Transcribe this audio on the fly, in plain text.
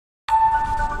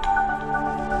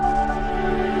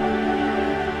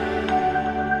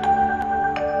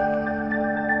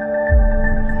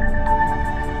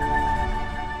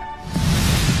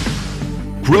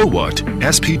Growatt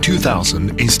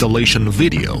SP2000 installation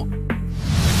video.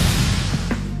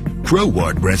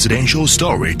 Growatt residential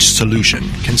storage solution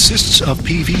consists of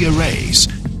PV arrays,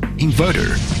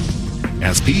 inverter,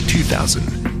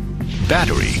 SP2000,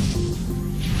 battery.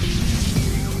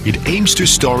 It aims to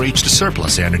storage the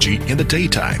surplus energy in the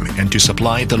daytime and to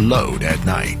supply the load at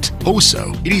night.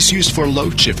 Also, it is used for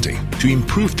load shifting to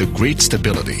improve the grid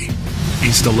stability.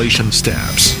 Installation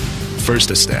steps.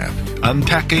 First step,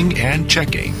 unpacking and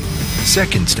checking.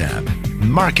 Second step,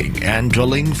 marking and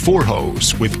drilling 4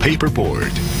 holes with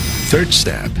paperboard. Third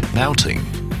step, mounting.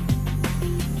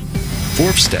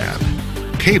 Fourth step,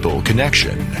 cable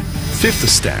connection. Fifth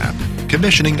step,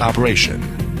 commissioning operation.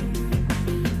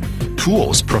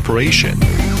 Tools preparation.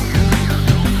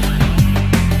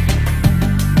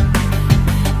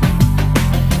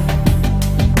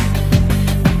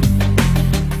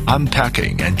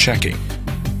 Unpacking and checking.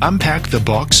 Unpack the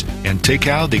box and take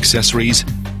out the accessories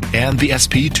and the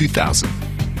SP2000.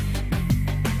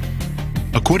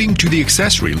 According to the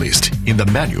accessory list in the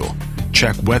manual,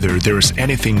 check whether there is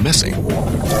anything missing.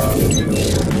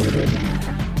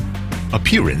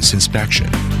 Appearance inspection.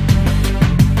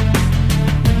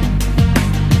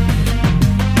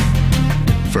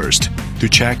 First, to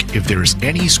check if there is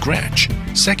any scratch.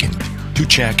 Second, to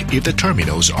check if the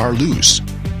terminals are loose.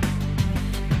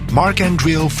 Mark and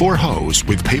drill 4 holes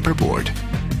with paperboard.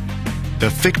 The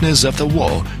thickness of the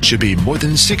wall should be more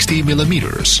than 60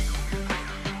 millimeters.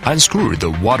 Unscrew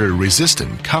the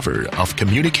water-resistant cover of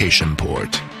communication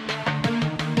port.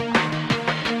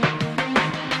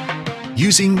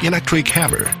 Using electric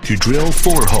hammer to drill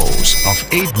 4 holes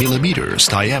of 8 millimeters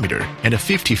diameter and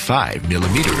 55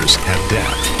 millimeters at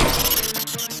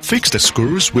depth. Fix the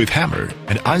screws with hammer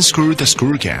and unscrew the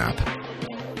screw cap.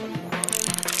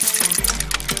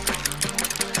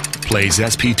 Place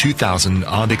SP2000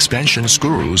 on the expansion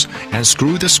screws and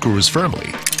screw the screws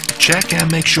firmly. Check and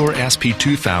make sure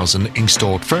SP2000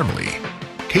 installed firmly.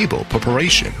 Cable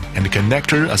preparation and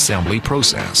connector assembly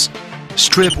process.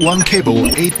 Strip 1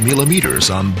 cable 8 millimeters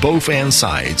on both end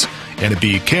sides and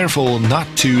be careful not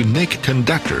to nick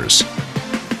conductors.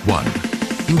 1.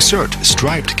 Insert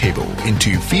striped cable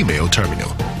into female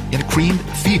terminal and cream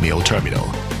female terminal.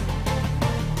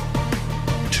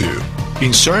 2.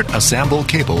 Insert assemble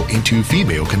cable into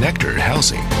female connector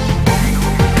housing.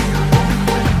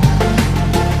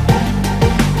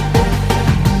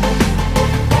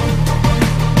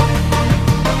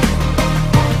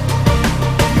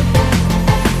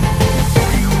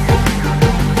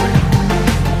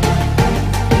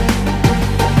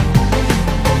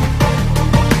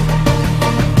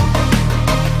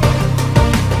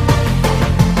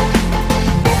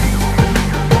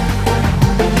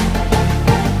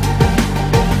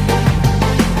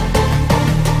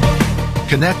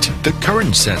 Connect the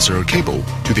current sensor cable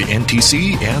to the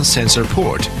NTC and sensor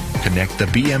port. Connect the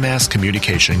BMS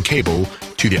communication cable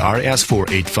to the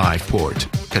RS485 port.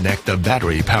 Connect the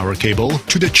battery power cable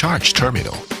to the charge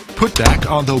terminal. Put back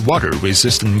on the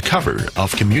water-resistant cover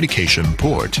of communication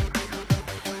port.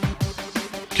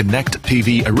 Connect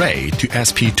PV array to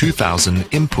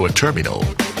SP2000 input terminal.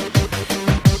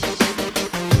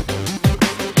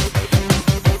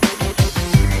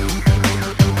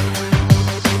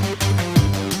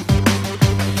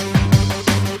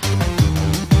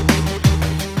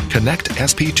 Connect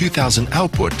SP2000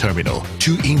 output terminal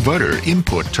to inverter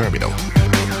input terminal.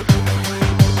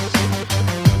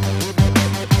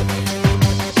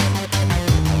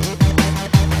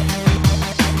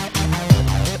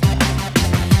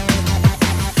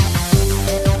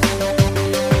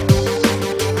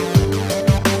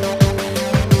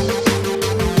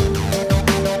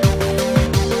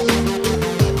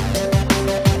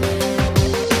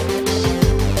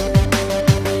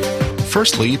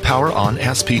 Firstly, power on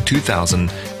SP2000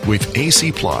 with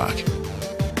AC plug.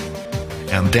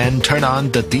 And then turn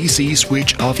on the DC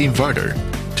switch of inverter.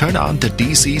 Turn on the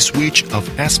DC switch of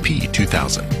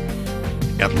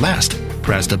SP2000. At last,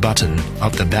 press the button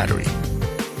of the battery.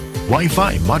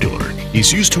 Wi-Fi modular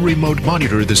is used to remote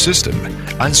monitor the system.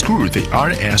 Unscrew the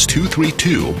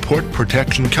RS232 port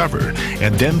protection cover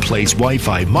and then place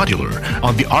Wi-Fi modular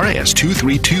on the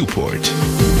RS232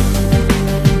 port.